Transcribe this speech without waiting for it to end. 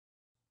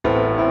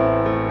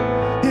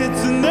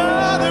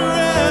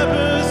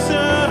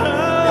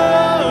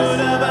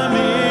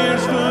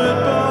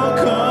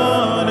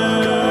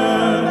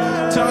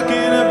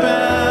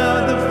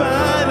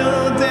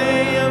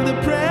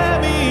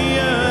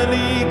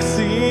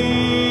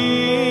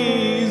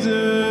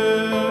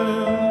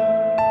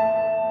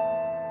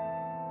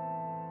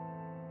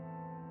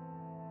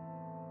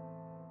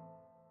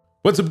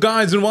What's up,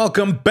 guys, and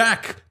welcome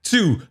back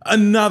to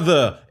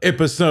another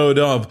episode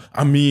of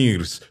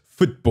Ameer's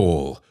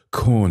Football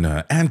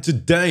Corner. And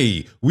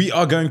today we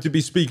are going to be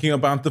speaking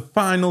about the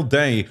final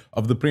day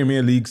of the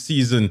Premier League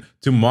season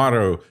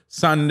tomorrow,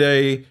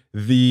 Sunday,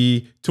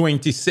 the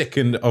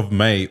 22nd of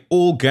May.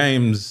 All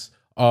games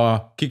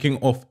are kicking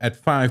off at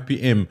 5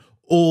 p.m.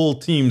 All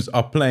teams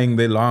are playing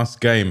their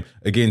last game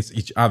against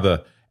each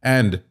other.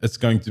 And it's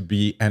going to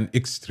be an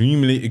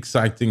extremely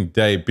exciting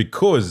day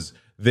because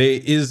there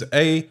is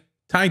a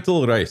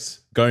title race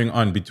going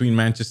on between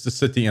Manchester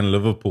City and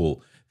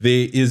Liverpool.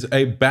 There is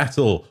a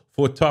battle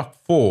for top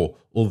four,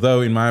 although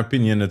in my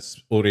opinion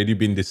it's already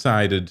been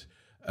decided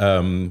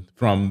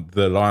from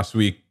the last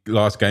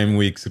game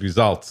week's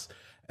results.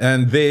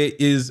 And there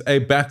is a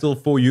battle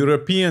for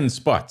European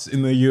spots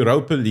in the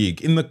Europa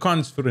League, in the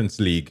Conference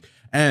League,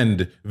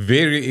 and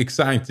very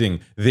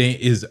exciting, there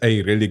is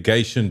a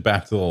relegation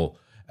battle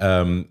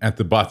at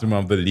the bottom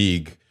of the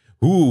league.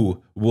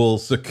 Who will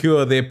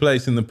secure their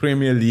place in the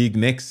Premier League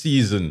next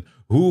season?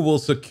 Who will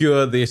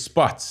secure their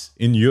spots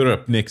in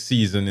Europe next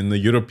season in the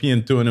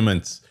European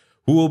tournaments?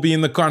 Who will be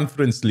in the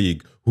Conference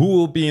League? Who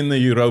will be in the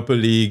Europa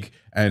League?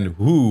 And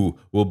who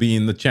will be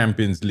in the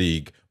Champions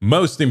League?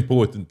 Most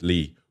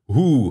importantly,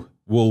 who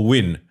will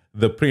win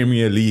the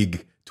Premier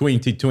League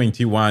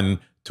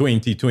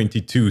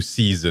 2021-2022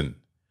 season?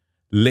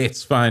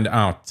 Let's find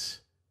out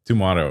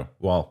tomorrow.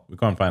 Well, we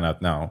can't find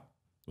out now.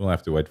 We'll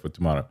have to wait for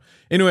tomorrow.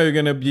 Anyway, we're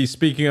going to be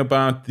speaking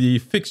about the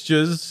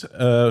fixtures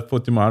for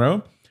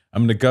tomorrow.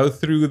 I'm going to go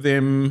through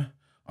them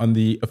on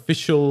the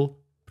official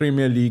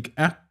Premier League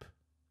app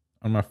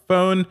on my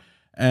phone,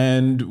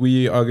 and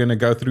we are going to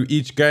go through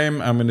each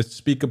game. I'm going to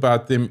speak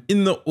about them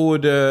in the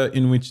order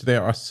in which they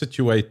are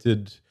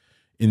situated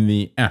in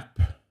the app.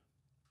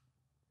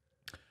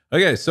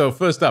 Okay, so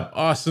first up,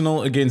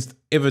 Arsenal against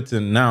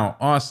Everton. Now,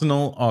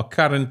 Arsenal are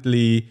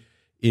currently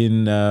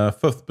in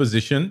 5th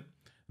position.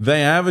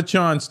 They have a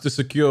chance to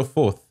secure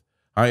 4th.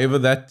 However,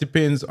 that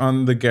depends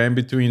on the game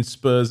between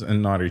Spurs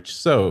and Norwich.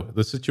 So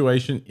the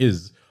situation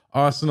is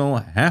Arsenal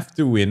have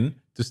to win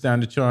to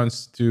stand a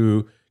chance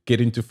to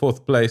get into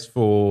 4th place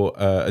for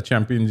a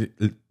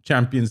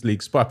Champions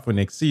League spot for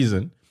next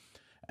season.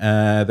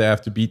 They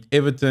have to beat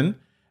Everton,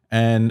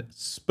 and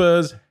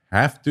Spurs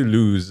have to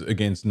lose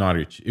against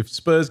Norwich. If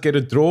Spurs get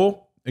a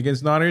draw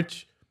against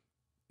Norwich,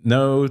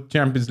 no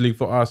Champions League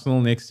for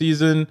Arsenal next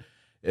season.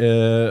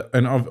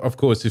 And of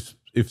course,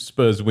 if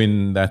Spurs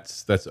win,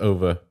 that's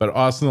over. But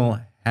Arsenal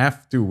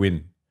have to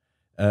win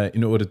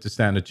in order to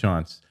stand a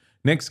chance.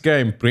 Next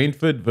game,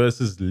 Brentford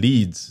versus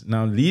Leeds.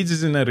 Now, Leeds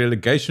is in a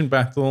relegation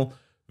battle.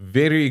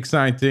 Very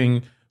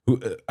exciting.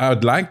 I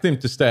would like them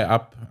to stay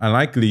up. I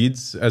like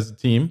Leeds as a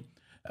team.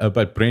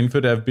 But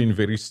Brentford have been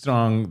very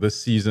strong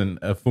this season.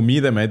 For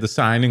me, they made the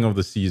signing of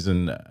the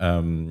season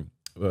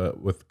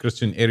with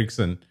Christian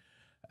Eriksen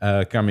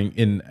coming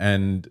in.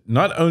 And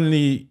not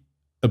only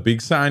a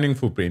big signing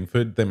for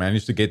Brentford, they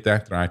managed to get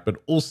that right,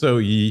 but also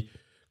he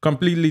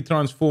completely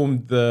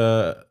transformed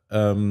the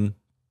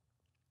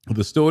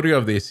story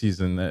of their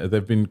season.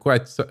 They've been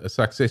quite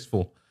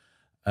successful.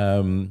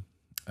 I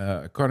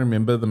can't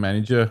remember the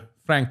manager,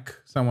 Frank.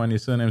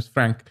 His surname's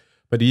Frank,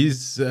 but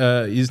he's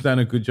done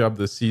a good job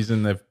this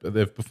season.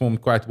 They've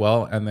performed quite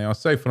well, and they are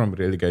safe from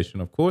relegation,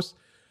 of course.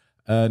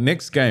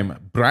 Next game,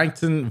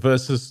 Brighton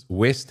versus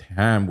West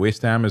Ham.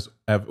 West Ham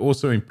have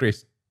also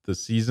impressed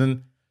this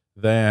season.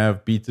 They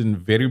have beaten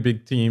very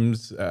big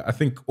teams. I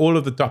think all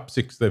of the top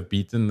 6 they've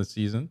beaten this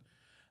season.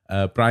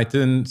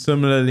 Brighton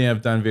similarly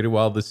have done very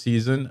well this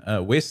season.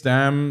 West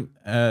Ham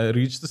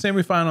reached the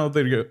semi-final of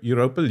the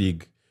Europa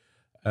League.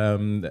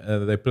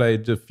 They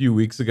played a few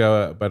weeks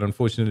ago, but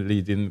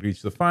unfortunately didn't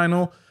reach the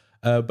final.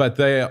 But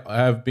they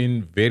have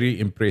been very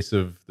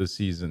impressive this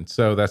season.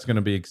 So that's going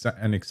to be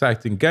an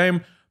exciting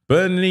game.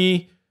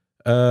 Burnley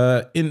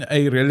in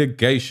a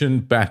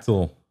relegation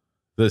battle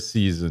this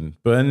season.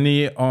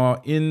 Burnley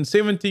are in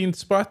 17th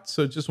spot,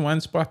 so just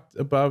one spot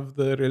above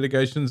the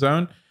relegation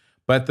zone,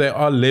 but they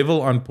are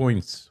level on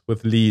points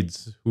with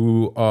Leeds,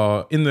 who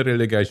are in the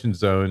relegation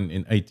zone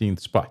in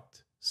 18th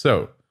spot.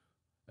 So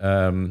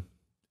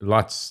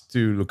lots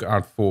to look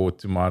out for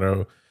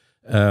tomorrow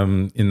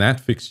in that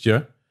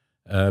fixture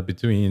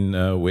between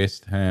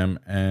West Ham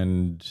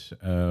and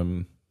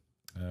who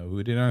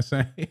did I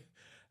say?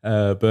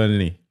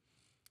 Burnley.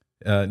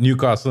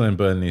 Newcastle and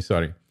Burnley,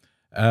 sorry.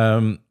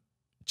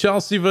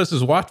 Chelsea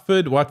versus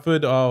Watford.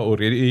 Watford are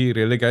already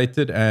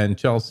relegated and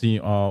Chelsea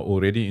are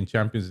already in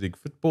Champions League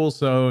football.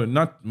 So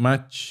not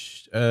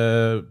much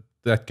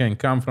that can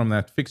come from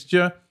that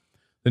fixture.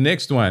 The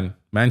next one,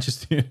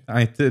 Manchester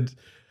United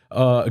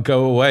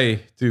go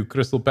away to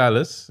Crystal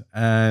Palace.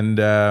 And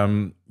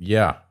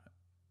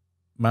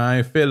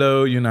my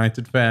fellow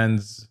United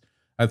fans,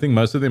 I think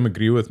most of them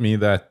agree with me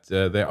that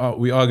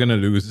we are going to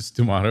lose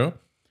tomorrow.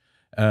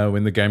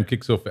 When the game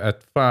kicks off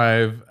at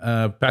 5.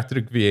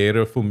 Patrick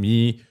Vieira, for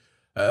me,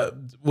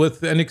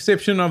 with an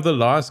exception of the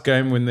last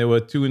game when they were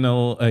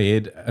 2-0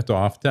 ahead at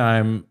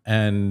halftime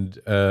and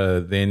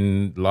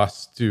then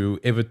lost to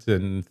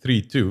Everton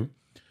 3-2,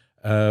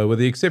 With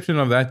the exception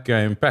of that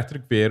game,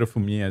 Patrick Vieira for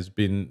me has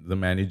been the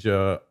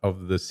manager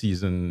of the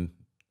season,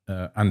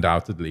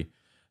 undoubtedly.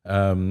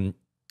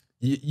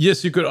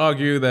 Yes, you could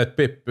argue that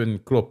Pep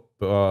and Klopp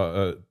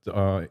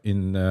are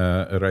in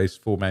a race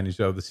for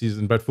manager of the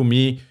season, but for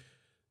me,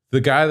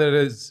 the guy that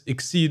has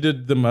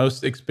exceeded the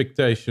most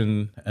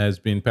expectation has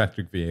been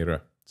Patrick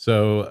Vieira.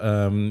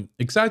 So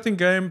exciting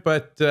game,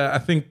 but I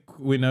think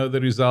we know the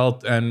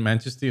result. And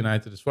Manchester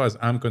United, as far as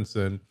I'm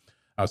concerned,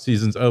 our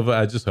season's over.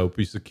 I just hope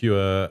we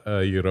secure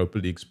a Europa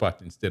League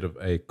spot instead of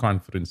a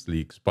Conference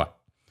League spot.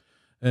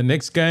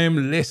 Next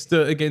game,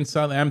 Leicester against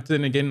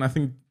Southampton. Again,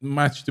 nothing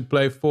much to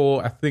play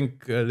for. I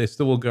think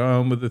Leicester will go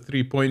home with the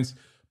 3 points,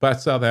 but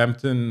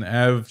Southampton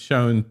have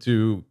shown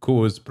to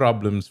cause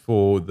problems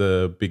for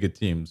the bigger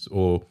teams,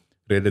 or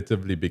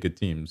relatively bigger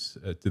teams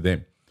to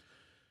them.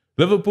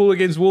 Liverpool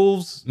against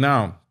Wolves.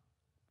 Now,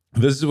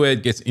 this is where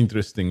it gets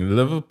interesting.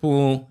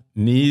 Liverpool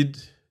need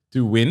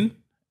to win,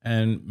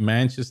 and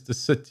Manchester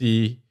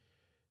City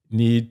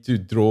need to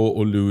draw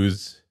or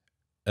lose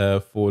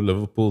for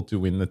Liverpool to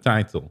win the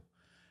title.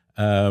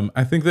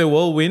 I think they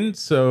will win,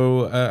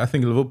 so I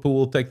think Liverpool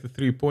will take the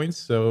 3 points.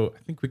 So I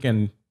think we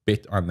can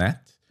bet on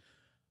that.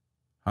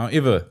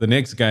 However, the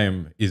next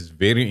game is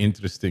very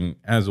interesting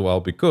as well,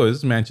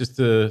 because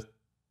Manchester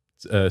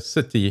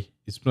City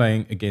is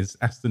playing against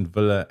Aston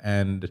Villa.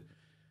 And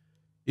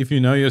if you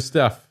know your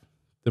stuff,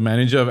 the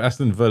manager of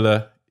Aston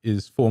Villa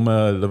is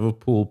former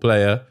Liverpool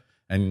player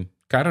and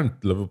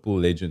current Liverpool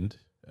legend,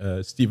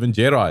 Steven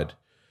Gerrard.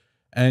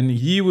 And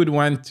he would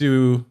want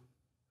to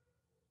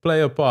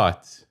play a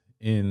part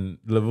in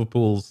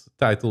Liverpool's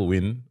title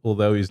win,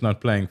 although he's not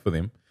playing for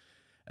them.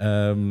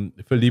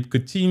 Philippe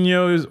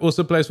Coutinho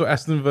also plays for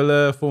Aston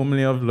Villa,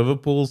 formerly of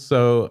Liverpool.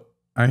 So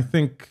I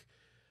think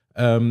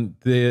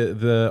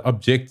the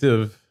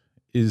objective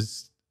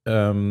is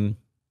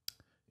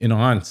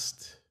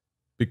enhanced,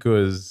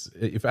 because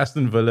if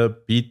Aston Villa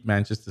beat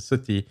Manchester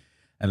City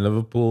and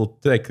Liverpool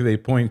take their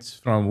points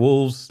from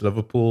Wolves,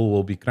 Liverpool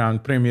will be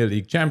crowned Premier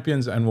League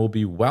champions and will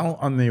be well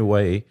on their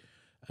way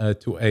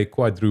to a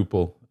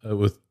quadruple,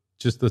 with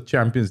just the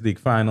Champions League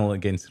final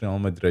against Real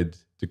Madrid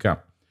to come.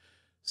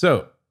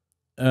 So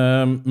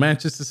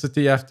Manchester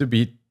City have to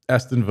beat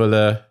Aston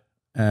Villa.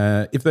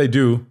 If they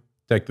do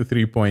take the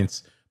 3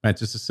 points,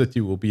 Manchester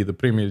City will be the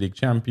Premier League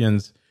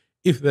champions.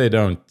 If they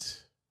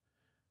don't,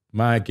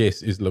 my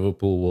guess is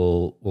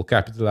Liverpool will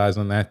capitalize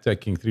on that,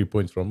 taking 3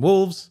 points from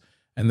Wolves,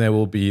 and they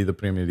will be the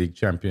Premier League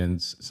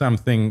champions.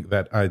 Something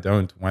that I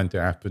don't want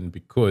to happen,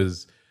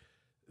 because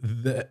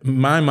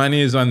my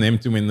money is on them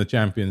to win the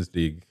Champions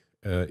League.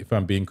 If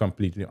I'm being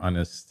completely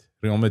honest,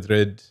 Real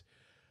Madrid,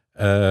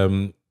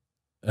 the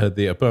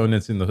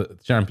opponents in the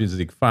Champions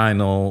League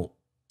final,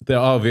 they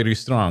are very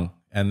strong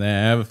and they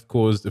have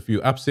caused a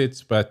few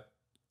upsets. But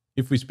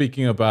if we're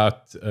speaking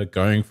about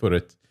going for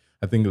it,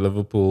 I think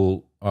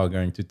Liverpool are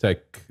going to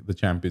take the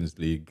Champions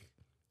League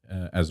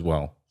as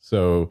well.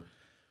 So,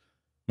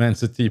 Man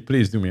City,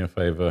 please do me a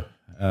favor.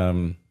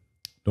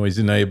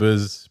 Noisy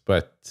neighbors,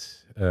 but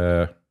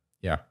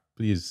yeah,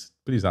 please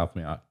help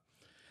me out.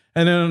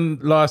 And then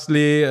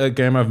lastly, a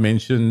game I've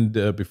mentioned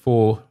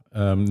before,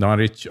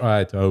 Norwich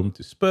are at home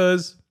to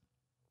Spurs.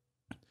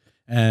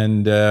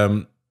 And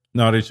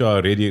Norwich are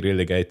already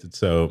relegated,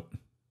 so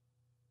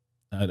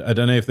I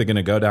don't know if they're going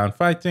to go down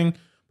fighting,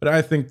 but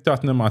I think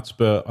Tottenham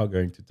Hotspur are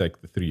going to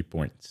take the 3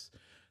 points.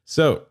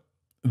 So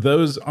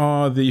those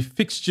are the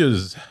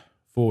fixtures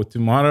for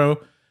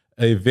tomorrow.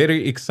 A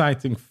very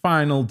exciting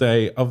final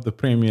day of the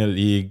Premier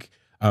League.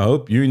 I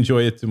hope you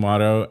enjoy it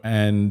tomorrow.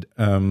 And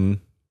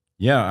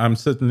yeah, I'm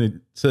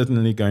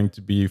certainly going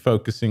to be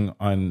focusing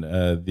on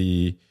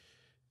the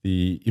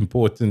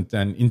important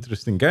and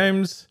interesting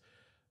games.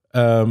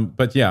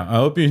 But yeah, I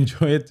hope you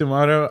enjoy it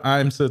tomorrow.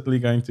 I'm certainly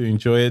going to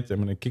enjoy it. I'm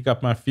going to kick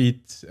up my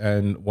feet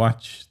and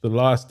watch the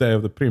last day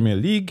of the Premier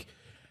League.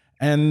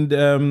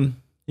 And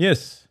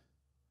yes,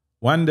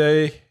 one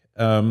day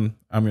I'm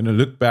going to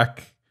look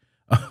back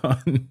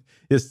on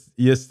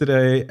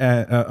yesterday,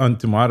 on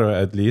tomorrow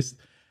at least.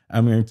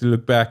 I'm going to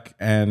look back,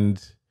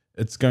 and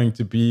it's going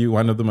to be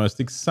one of the most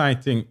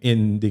exciting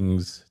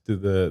endings to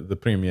the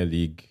Premier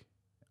League.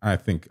 I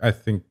think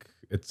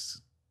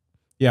it's,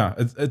 yeah,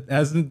 it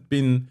hasn't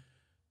been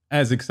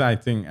as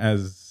exciting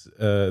as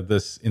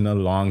this in a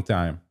long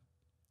time,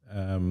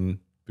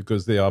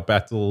 because there are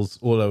battles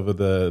all over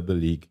the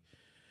league.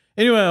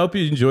 Anyway, I hope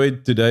you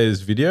enjoyed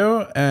today's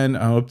video, and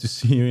I hope to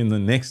see you in the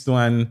next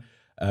one.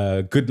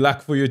 Good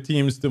luck for your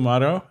teams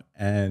tomorrow,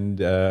 and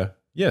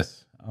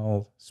yes,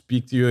 I'll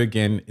speak to you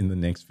again in the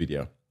next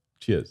video.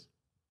 Cheers.